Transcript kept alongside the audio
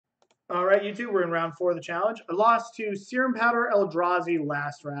All right, you two, we're in round 4 of the challenge. I lost to Serum Powder Eldrazi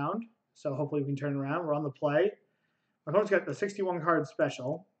last round, so hopefully we can turn around. We're on the play. My opponent's got the 61 card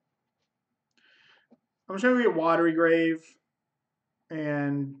special. I'm just going to get Watery Grave,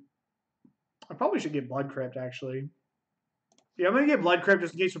 and I probably should get Blood Crypt, actually. Yeah, I'm going to get Blood Crypt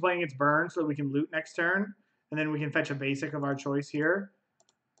just in case we're playing against Burn, so that we can loot next turn, and then we can fetch a basic of our choice here.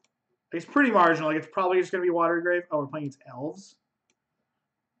 It's pretty marginal. Like, it's probably just going to be Watery Grave. Oh, we're playing against Elves.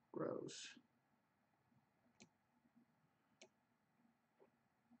 Gross.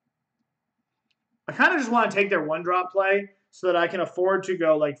 I kind of just want to take their 1-drop play so that I can afford to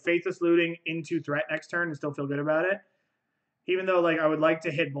go like Faithless Looting into threat next turn and still feel good about it. Even though like I would like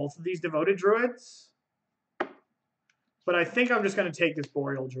to hit both of these Devoted Druids. But I think I'm just going to take this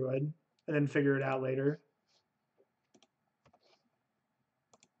Boreal Druid and then figure it out later.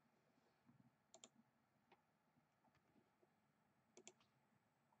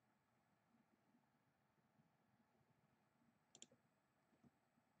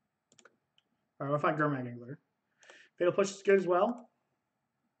 All right, we'll find Gurmag Angler. Fatal Push is good as well.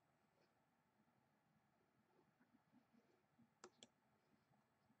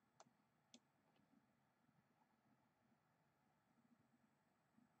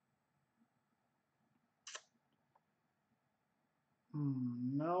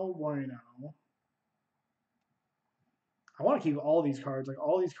 No bueno. I want to keep all these cards. Like,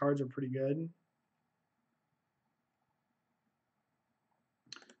 all these cards are pretty good.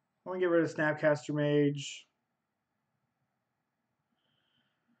 I want to get rid of Snapcaster Mage.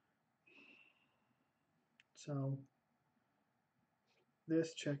 So,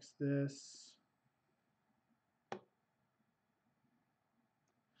 this checks this.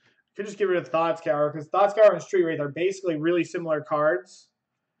 Could just get rid of Thought Scour, because Thought Scour and Street Wraith are basically really similar cards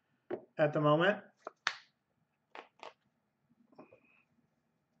at the moment.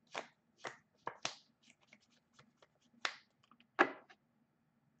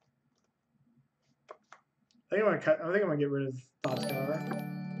 I think I'm gonna get rid of Thought Scour.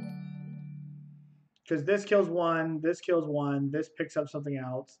 Because this kills one, this kills one, this picks up something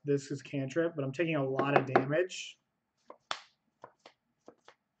else. This is cantrip, but I'm taking a lot of damage.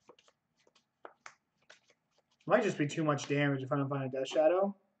 Might just be too much damage if I don't find a Death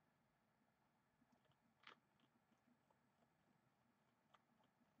Shadow.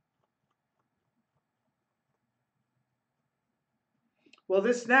 Well,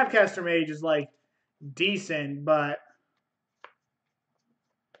 this Snapcaster Mage is like decent, but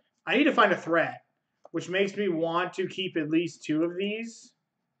I need to find a threat, which makes me want to keep at least 2 of these.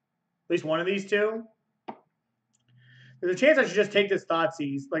 At least one of these 2. There's a chance I should just take this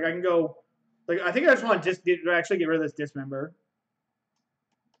Thoughtseize. Like, I can go... Like, I think I just want to actually get rid of this Dismember.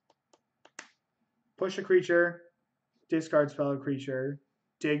 Push a creature, discard spell a creature,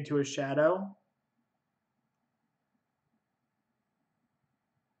 dig to a shadow.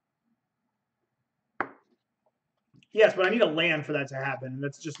 Yes, but I need a land for that to happen.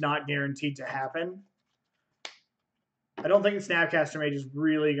 That's just not guaranteed to happen. I don't think the Snapcaster Mage is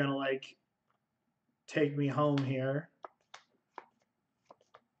really going to, like, take me home here.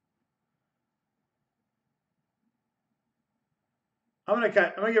 I'm gonna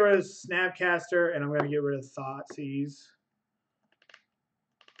get rid of Snapcaster and I'm gonna get rid of Thoughtseize.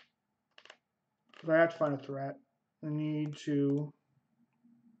 I have to find a threat. I need to.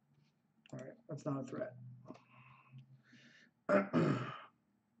 Alright, that's not a threat.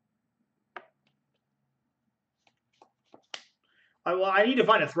 Well, I need to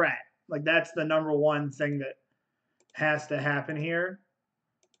find a threat. Like, that's the #1 thing that has to happen here.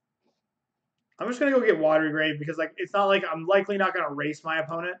 I'm just going to go get Watery Grave because, like, it's not like I'm likely not going to race my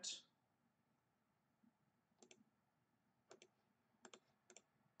opponent.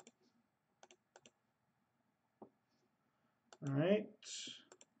 All right.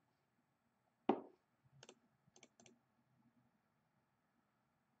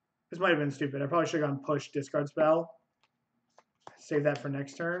 This might have been stupid. I probably should have gone push, discard spell. Save that for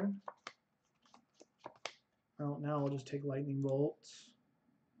next turn. Oh, now I'll just take Lightning Bolt.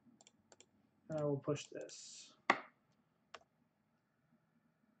 And I will push this.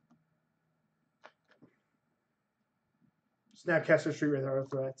 Snapcaster, Street Wraith are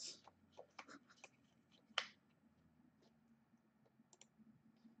threats.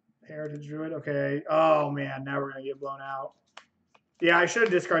 Heritage Druid, okay. Oh man, now we're gonna get blown out. Yeah, I should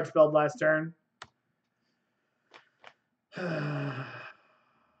have discard spelled last turn. Because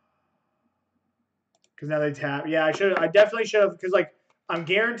now they tap. Yeah, I definitely should have, because like I'm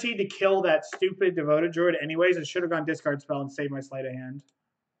guaranteed to kill that stupid Devoted Druid anyways. I should have gone discard spell and saved my Sleight of Hand.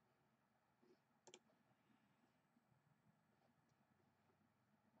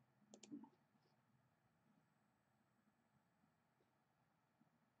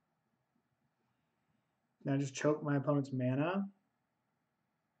 Now just choke my opponent's mana.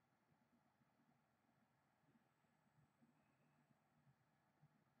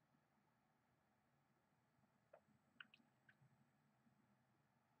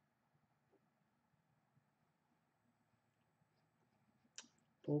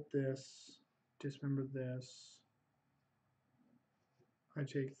 Bolt this, dismember this. I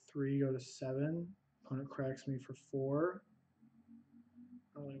take 3, go to 7. Opponent cracks me for 4.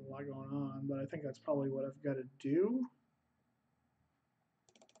 Not really a lot going on, but I think that's probably what I've got to do.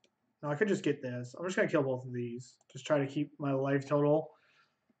 No, I could just get this. I'm just going to kill both of these. Just try to keep my life total.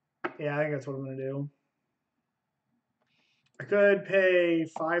 Yeah, I think that's what I'm going to do. I could pay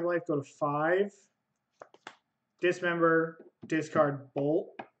 5 life, go to 5. Dismember, discard bolt.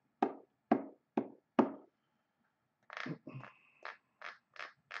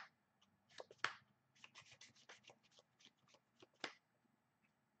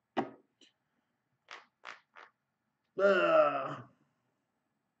 Ugh.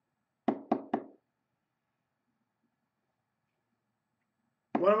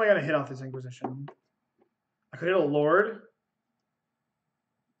 What am I going to hit off this Inquisition? I could hit a Lord.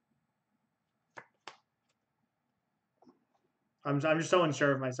 I'm just so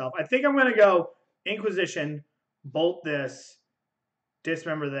unsure of myself. I think I'm going to go Inquisition, bolt this,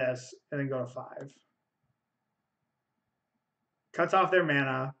 dismember this, and then go to 5. Cuts off their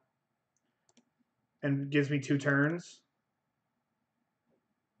mana and gives me 2 turns.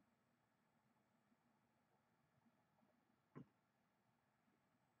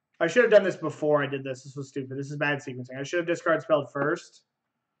 I should have done this before I did this. This was stupid. This is bad sequencing. I should have discard spelled first.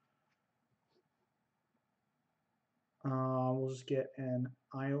 We'll just get an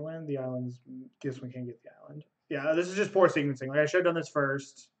island. The island's... Guess we can't get the island. Yeah, this is just poor sequencing. Like, I should have done this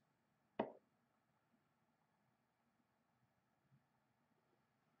first.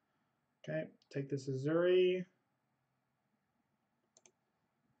 Okay, take this Azuri.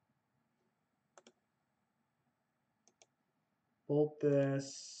 Bolt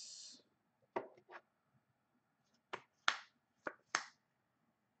this.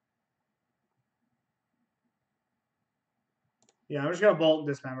 Yeah, I'm just gonna bolt and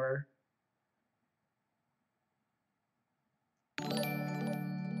dismember.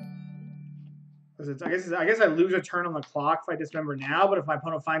 I guess I lose a turn on the clock if I dismember now, but if my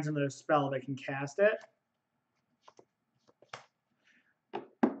opponent finds another spell, they can cast it.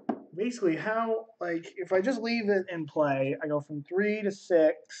 Basically, how, like, if I just leave it in play, I go from 3 to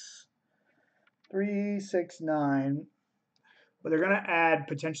 6, 3, 6, 9. But they're gonna add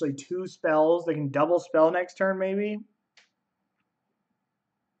potentially 2 spells. They can double spell next turn, maybe.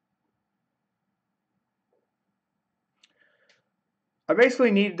 I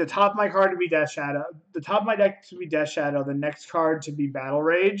basically need the top of my card to be Death Shadow, the top of my deck to be Death Shadow, the next card to be Battle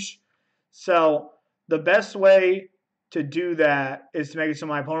Rage. So the best way to do that is to make it so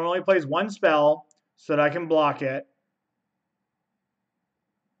my opponent only plays 1 spell so that I can block it.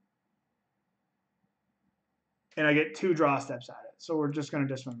 And I get 2 draw steps at it. So we're just going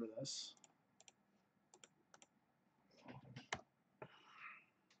to dismember this.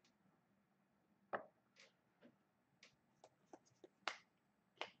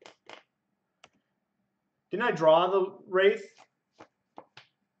 Didn't I draw the Wraith? I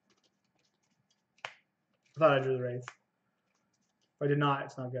thought I drew the Wraith. If I did not,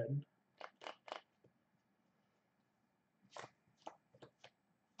 it's not good.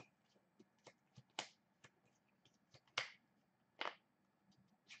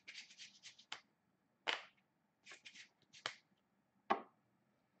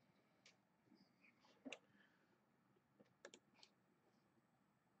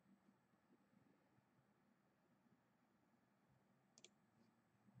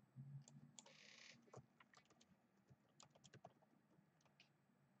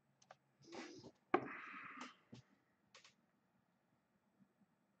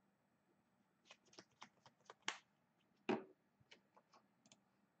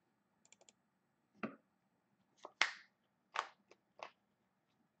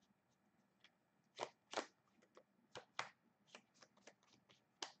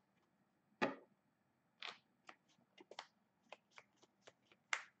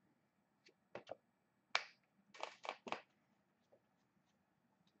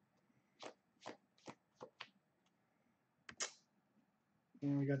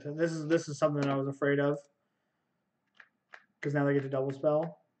 And we got to, this is something I was afraid of. Because now they get to double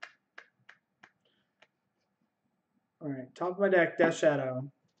spell. Alright, top of my deck, Death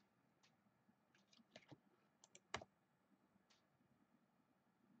Shadow.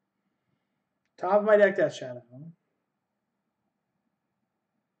 Top of my deck, Death Shadow.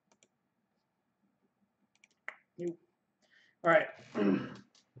 All right.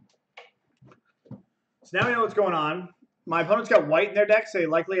 So now we know what's going on. My opponent's got white in their deck, so they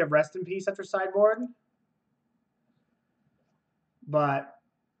likely have Rest in Peace at their sideboard. But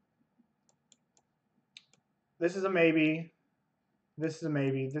this is a maybe. This is a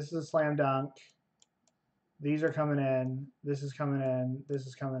maybe. This is a slam dunk. These are coming in. This is coming in. This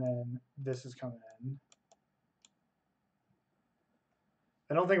is coming in. This is coming in.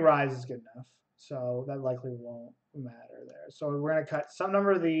 I don't think Rise is good enough, so that likely won't matter there. So we're going to cut some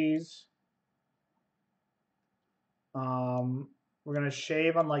number of these. We're going to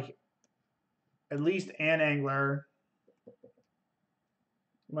shave on like at least an Angler.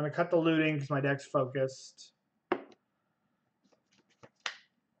 I'm going to cut the looting because my deck's focused.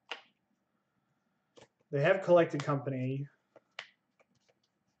 They have Collected Company.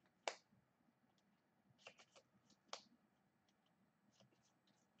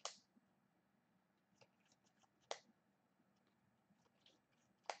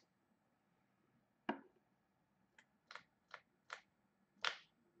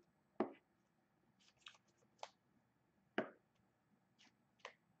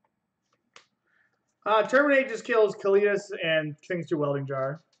 Terminate just kills Kalidas and things to Welding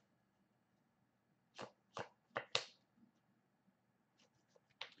Jar.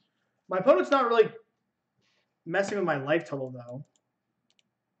 My opponent's not really messing with my life total, though.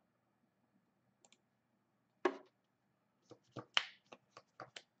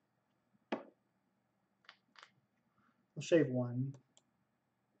 I'll shave one.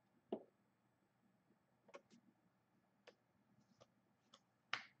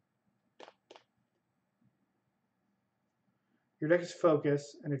 Your deck is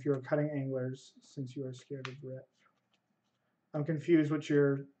focus, and if you are cutting Anglers, since you are scared of Rip. I'm confused what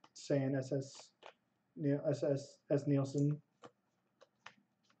you're saying, SS Nielsen.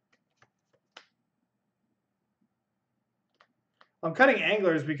 I'm cutting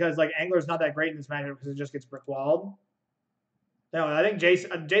Anglers because like Angler's not that great in this matchup because it just gets brick walled. No, I think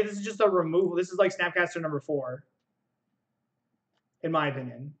Jace, this is just a removal. This is like Snapcaster number 4, in my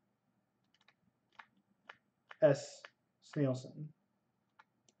opinion. S. Nielsen.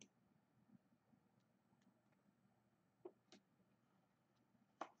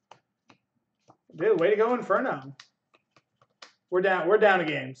 Dude, way to go, Inferno. We're down a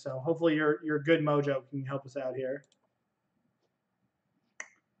game, so hopefully your good mojo can help us out here.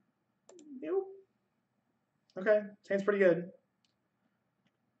 Okay, seems pretty good.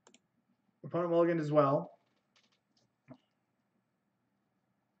 Opponent mulligan as well.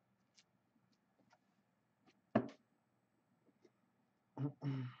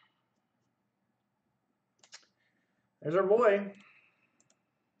 There's our boy.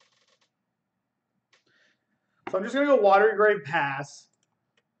 So I'm just going to go Watery Grave pass.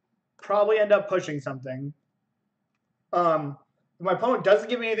 Probably end up pushing something. If my opponent doesn't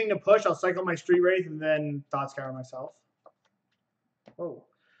give me anything to push, I'll cycle my Street Wraith and then Thought Scour myself. Whoa.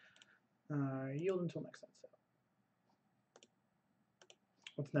 Yield until next time.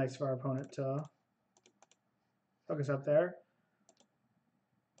 What's nice for our opponent to focus up there?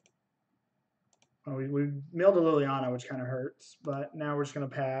 Oh, we milled a Liliana, which kind of hurts, but now we're just going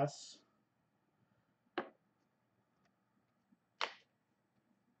to pass.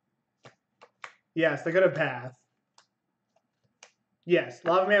 Yes, they could have path. Yes,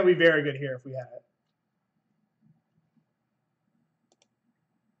 Lava Man would be very good here if we had it.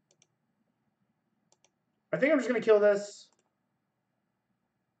 I think I'm just going to kill this.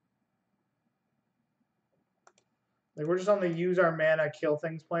 Like we're just on the use our mana, kill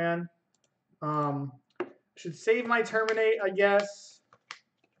things plan. Should save my Terminate, I guess.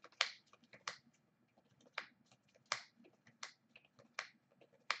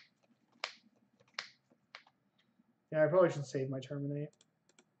 Yeah, I probably should save my Terminate.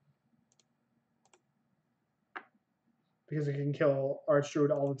 Because it can kill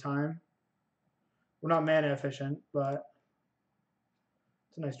Archdruid all the time. We're not mana efficient, but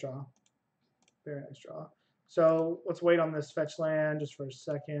it's a nice draw. Very nice draw. So let's wait on this fetch land just for a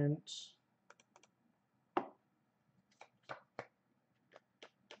second.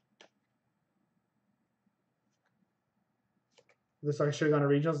 This I should have gone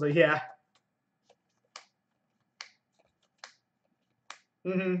to regionals. So yeah.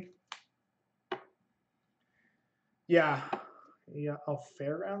 Yeah. Yeah. Oh,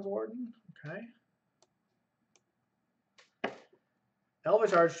 Fairgrounds Warden. Okay.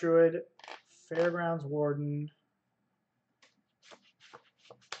 Elvish Archdruid, Fairgrounds Warden.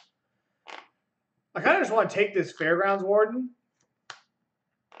 I kind of just want to take this Fairgrounds Warden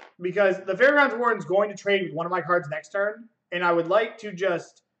because the Fairgrounds Warden is going to trade with one of my cards next turn, and I would like to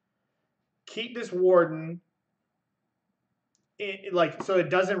just keep this Warden so it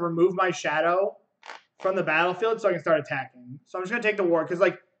doesn't remove my shadow from the battlefield, so I can start attacking. So I'm just gonna take the war because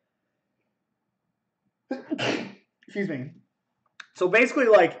like, excuse me. So basically,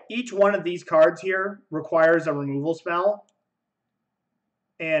 like each one of these cards here requires a removal spell,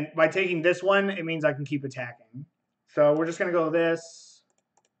 and by taking this one, it means I can keep attacking. So we're just gonna go this.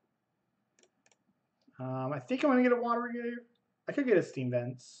 I think I'm gonna get a Watery Grave. I could get a Steam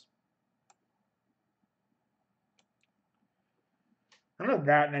Vents. I don't have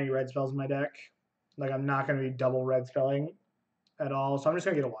that many red spells in my deck. Like, I'm not going to be double red spelling at all, so I'm just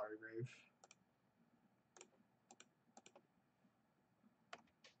going to get a Watery Grave.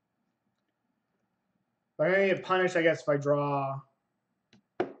 I'm going to get punished, I guess, if I draw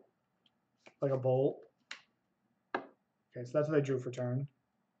like a bolt. Okay, so that's what I drew for turn.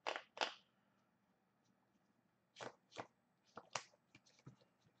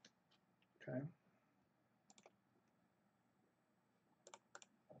 Okay.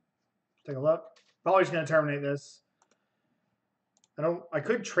 Take a look. Probably just going to terminate this. I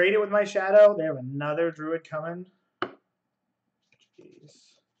could trade it with my shadow. They have another druid coming.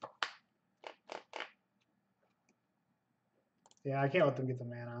 Jeez. Yeah, I can't let them get the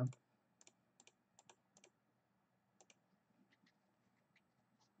mana.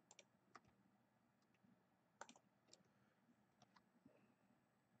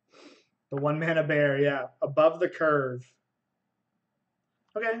 The 1 mana bear, yeah. Above the curve.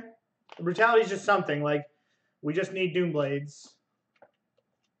 Okay. Brutality is just something. Like, we just need Doomblades.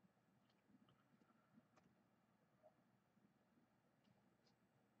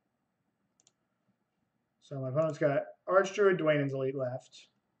 So my opponent's got Archdruid, Dwayne's Elite left.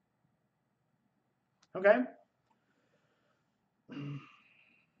 Okay.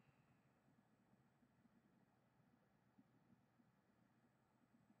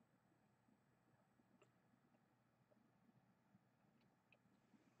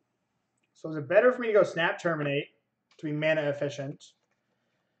 So is it better for me to go Snap Terminate to be mana efficient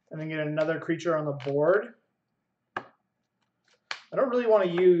and then get another creature on the board? I don't really want to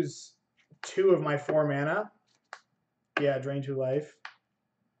use 2 of my 4 mana. Yeah, drain 2 life.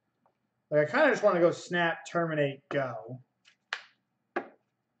 Like, I kind of just want to go Snap, Terminate, go. Which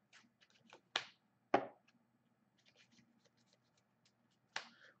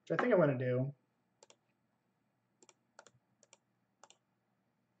I think I'm going to do.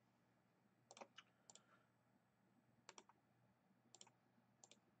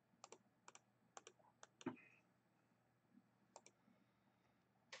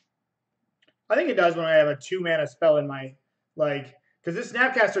 I think it does when I have a 2 mana spell in my, like, because this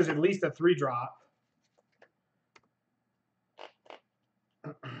Snapcaster is at least a 3-drop.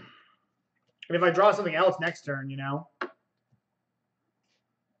 And if I draw something else next turn, you know.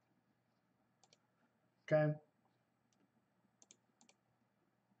 Okay.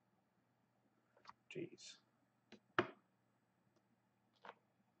 Jeez.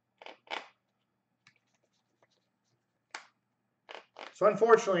 So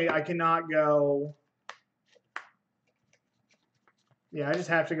unfortunately, I cannot go. Yeah, I just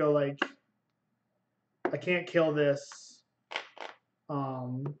have to go like. I can't kill this.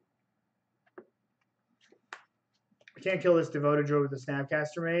 I can't kill this Devoted Druid with the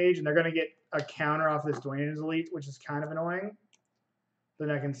Snapcaster Mage, and they're going to get a counter off this Dwayne's Elite, which is kind of annoying.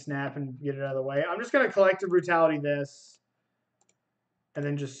 Then I can snap and get it out of the way. I'm just going to Collective Brutality this, and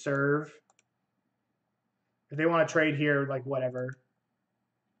then just serve. If they want to trade here, like whatever.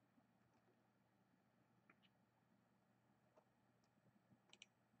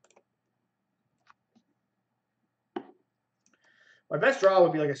 My best draw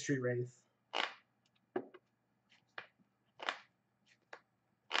would be like a Street Wraith.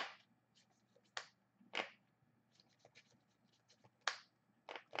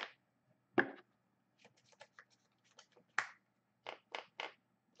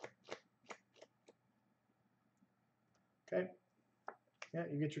 Okay. Yeah,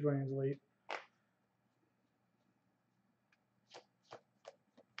 you get your Dwayne's Elite.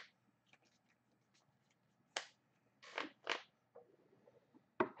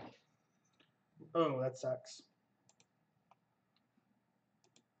 Oh, that sucks.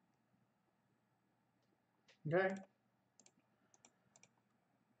 Okay.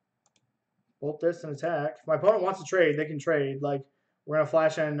 Bolt this and attack. If my opponent wants to trade, they can trade. Like, we're going to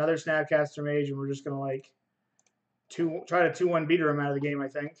flash in another Snapcaster Mage, and we're just going to, like, try to 2-1 beater him out of the game, I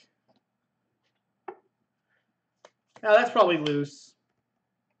think. Now, that's probably loose.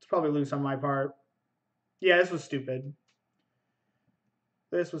 It's probably loose on my part. Yeah, this was stupid.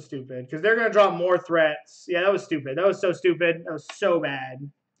 This was stupid. Because they're going to draw more threats. Yeah, that was stupid. That was so stupid. That was so bad.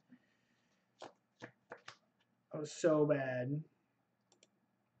 That was so bad.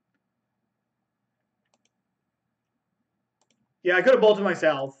 Yeah, I could have bolted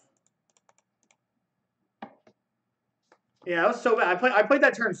myself. Yeah, that was so bad. I played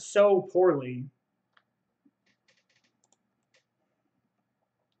that turn so poorly.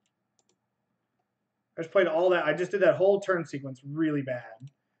 I just played all that. I just did that whole turn sequence really bad.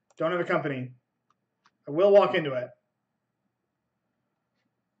 Don't have a company. I will walk into it.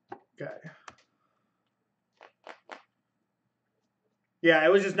 Okay. Yeah,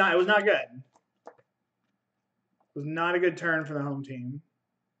 it was just not. It was not good. It was not a good turn for the home team.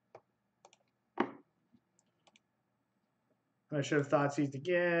 And I should have Thoughtseized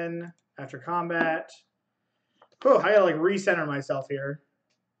again after combat. Oh, I gotta like recenter myself here.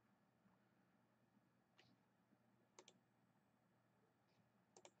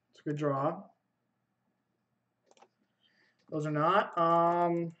 It's a good draw. Those are not. I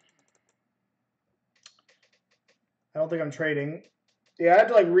don't think I'm trading. Yeah, I have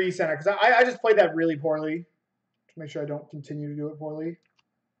to like recenter because I just played that really poorly to make sure I don't continue to do it poorly.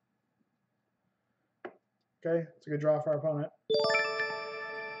 Okay, it's a good draw for our opponent.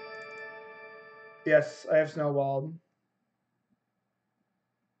 Yes, I have snowballed.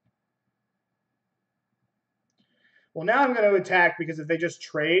 Well, now I'm going to attack because if they just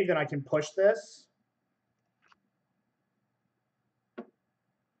trade, then I can push this.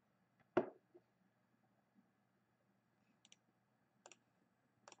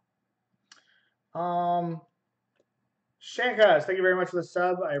 Shankas, thank you very much for the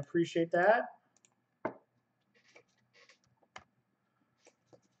sub. I appreciate that.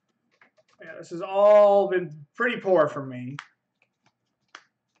 Yeah, this has all been pretty poor for me.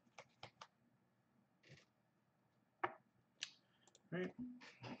 Right.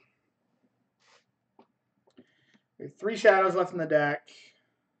 We have 3 shadows left in the deck.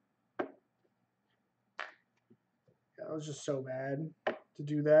 Yeah, that was just so bad to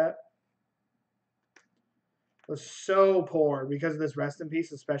do that. It was so poor because of this rest in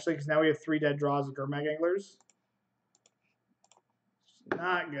peace, especially because now we have 3 dead draws of Gurmag Anglers. It's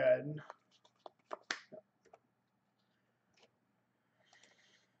not good.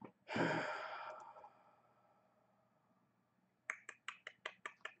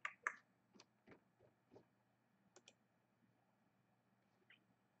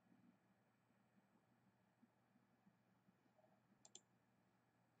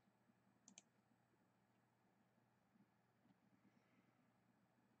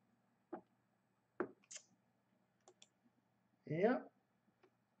 Yep.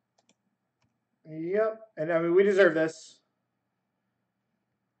 Yep. And I mean, we deserve this.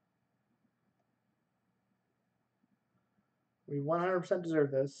 We 100%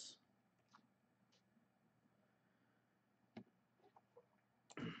 deserve this.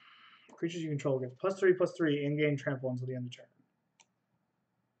 Creatures you control get +3/+3 in-game trample until the end of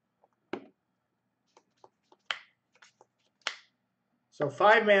turn. So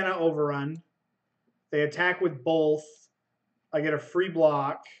 5 mana overrun. They attack with both. I get a free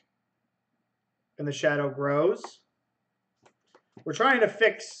block. And the shadow grows. We're trying to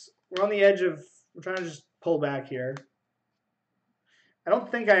fix. We're on the edge of. We're trying to just pull back here. I don't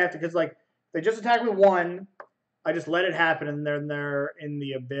think I have to, because like they just attack with 1. I just let it happen, and then they're in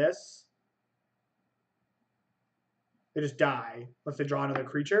the abyss. They just die unless they draw another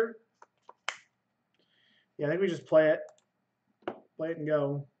creature. Yeah, I think we just play it. Play it and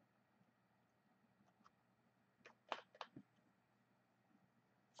go.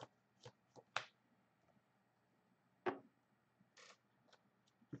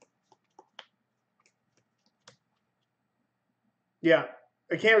 Yeah,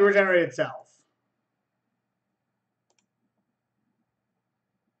 it can't regenerate itself.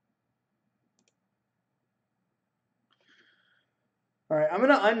 All right, I'm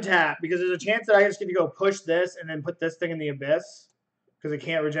going to untap because there's a chance that I just get to go push this and then put this thing in the abyss because it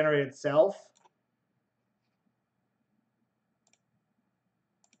can't regenerate itself.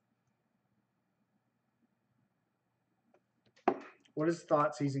 What does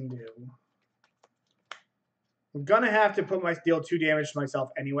Thoughtseizing do? I'm going to have to put deal 2 damage to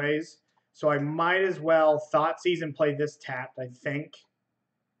myself anyways, so I might as well Thoughtseize and play this tapped, I think.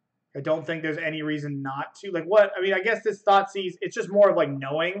 I don't think there's any reason not to. Like what? I mean, I guess this Thoughtseize, it's just more of like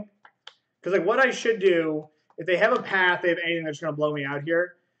knowing. Because like what I should do, if they have a path, they have anything that's going to blow me out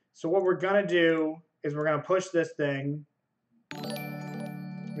here. So what we're going to do is we're going to push this thing. Let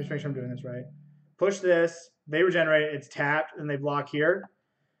me just make sure I'm doing this right. Push this. They regenerate it. It's tapped, and they block here.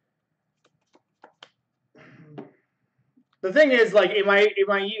 The thing is, like,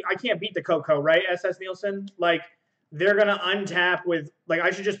 I can't beat the Coco, right, SS Nielsen? Like, they're going to untap with, like,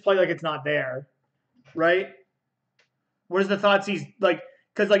 I should just play like it's not there, right? Where's the Thoughtseize, like,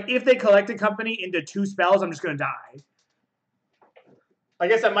 because, like, if they collected company into 2 spells, I'm just going to die. I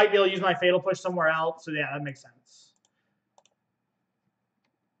guess I might be able to use my Fatal Push somewhere else. So yeah, that makes sense.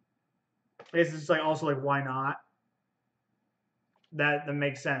 I guess it's like also like why not? That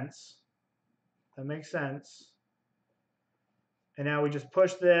makes sense. That makes sense. And now we just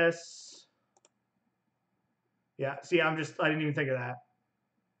push this. Yeah, see, I didn't even think of that.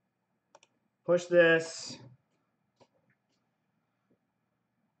 Push this.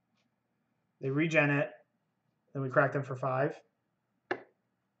 They regen it. Then we crack them for 5.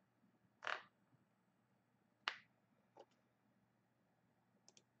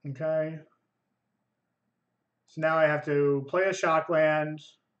 Okay. So now I have to play a Shockland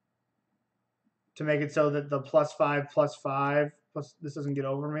to make it so that the +5/+5 plus this doesn't get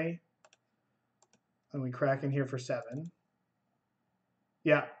over me. And we crack in here for 7.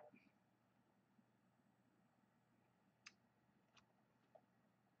 Yeah.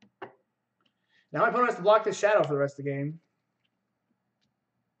 Now my opponent has to block this shadow for the rest of the game.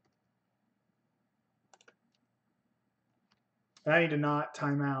 And I need to not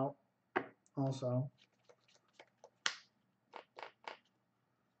time out also.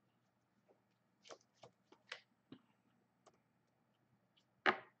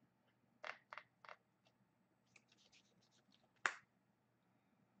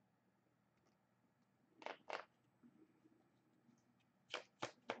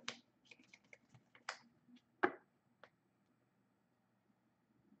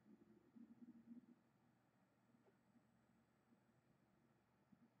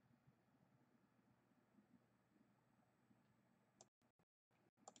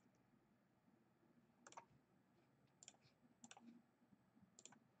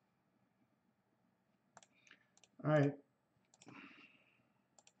 All right.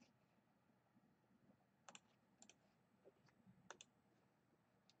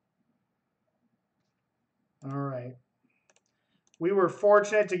 All right. We were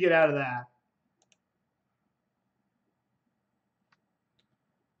fortunate to get out of that.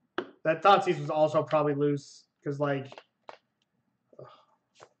 That Thoughtseize was also probably loose because, like, ugh.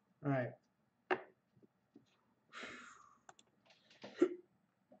 All right.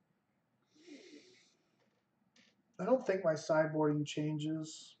 I don't think my sideboarding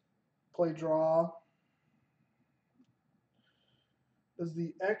changes. Play draw. Does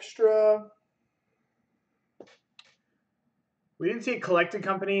the extra... We didn't see a Collected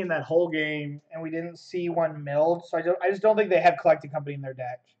Company in that whole game, and we didn't see one milled, so I just don't think they have Collected Company in their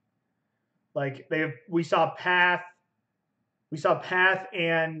deck. Like we saw Path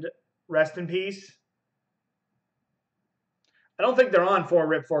and Rest in Peace. I don't think they're on 4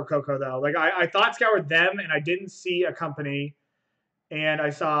 Rip 4 Coco though. Like I Thought Scoured them, and I didn't see a company, and I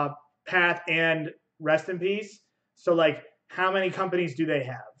saw Path and Rest in Peace. So like, how many companies do they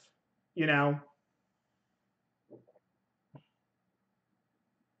have? You know.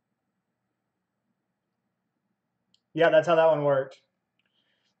 Yeah, that's how that one worked.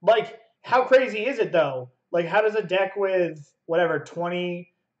 Like, how crazy is it though? Like, how does a deck with whatever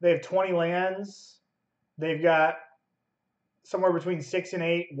 20? They have 20 lands. They've got somewhere between 6 and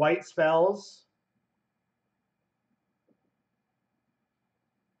 8 white spells.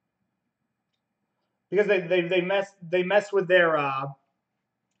 Because they mess with their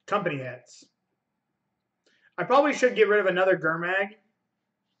company hits. I probably should get rid of another Gurmag.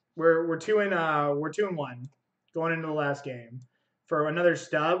 We're 2 and 1 going into the last game for another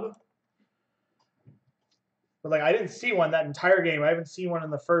stub. But like I didn't see one that entire game. I haven't seen one in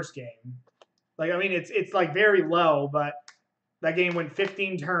the first game. Like I mean it's like very low, but that game went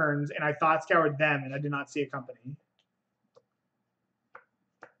 15 turns and I Thought Scoured them and I did not see a company.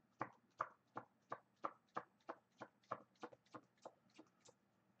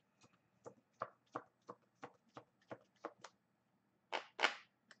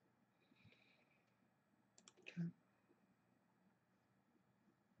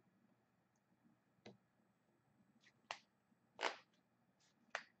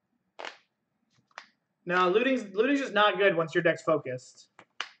 No, looting's just not good once your deck's focused.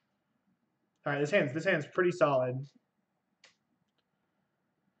 All right, this hand's pretty solid.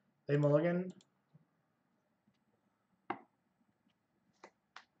 They mulligan.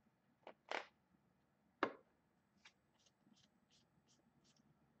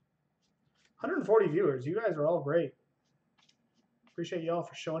 $140 viewers. You guys are all great. Appreciate you all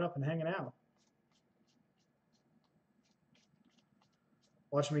for showing up and hanging out.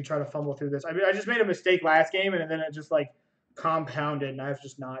 Watching me try to fumble through this. I mean, I just made a mistake last game, and then it just like compounded, and I have to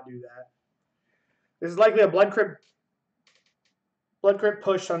just not do that. This is likely a Blood Crypt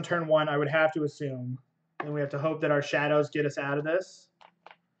push on turn 1, I would have to assume. And we have to hope that our shadows get us out of this.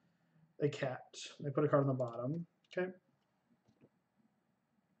 They kept. They put a card on the bottom. Okay.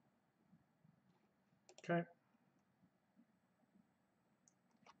 Okay.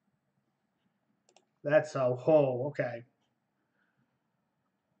 That's a hole. Okay.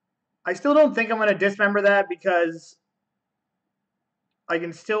 I still don't think I'm going to dismember that because I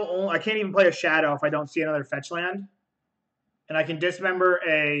can still I can't even play a shadow if I don't see another fetch land. And I can dismember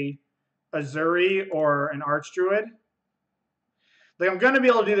a Azuri or an Archdruid. Like, I'm going to be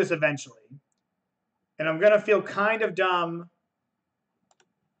able to do this eventually. And I'm going to feel kind of dumb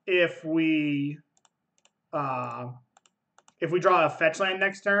if we draw a fetch land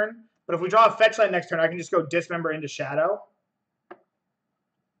next turn. But if we draw a fetch land next turn, I can just go dismember into shadow.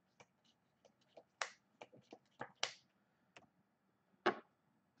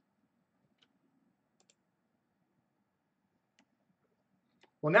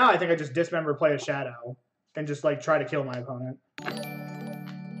 Well, now I think I just dismember, play a shadow, and just like try to kill my opponent.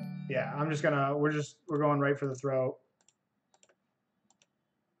 Yeah, I'm just gonna. We're going right for the throat.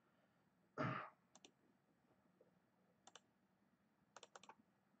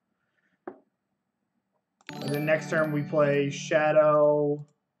 And then next turn we play Shadow,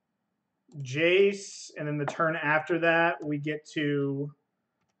 Jace, and then the turn after that we get to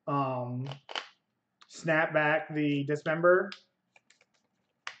snap back the Dismember.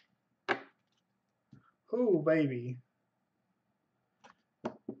 Ooh, baby.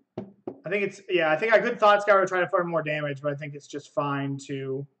 I think it's, yeah, I think I could Thought Scour to try to farm more damage, but I think it's just fine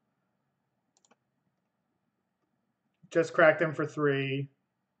to just crack them for 3.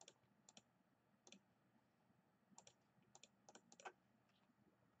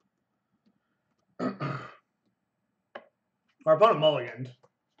 Our opponent mulliganed.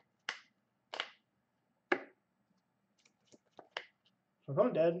 Our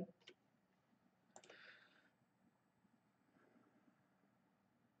opponent dead.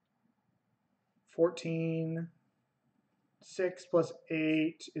 $14. 6 plus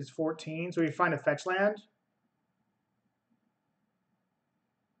 8 is 14. So we find a fetch land.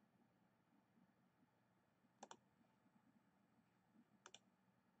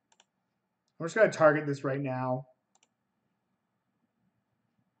 I'm just going to target this right now.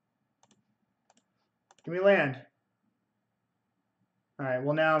 Give me land. All right,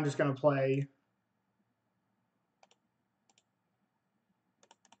 well, now I'm just going to play.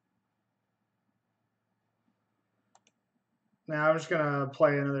 Now I'm just going to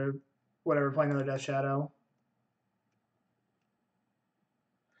play another, whatever, play another Death Shadow.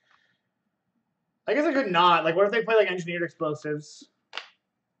 I guess I could not. Like, what if they play, like, Engineered Explosives?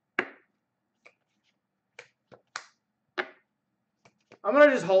 I'm going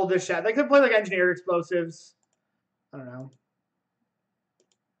to just hold this shadow. They could play, like, Engineered Explosives. I don't know.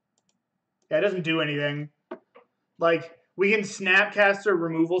 Yeah, it doesn't do anything. Like, we can Snapcaster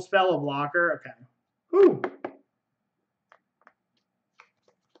removal spell a blocker. Okay. Whew.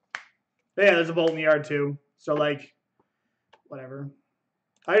 Yeah, there's a bolt in the yard too. So, like, whatever.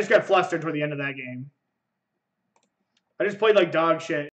 I just got flustered toward the end of that game. I just played like dog shit.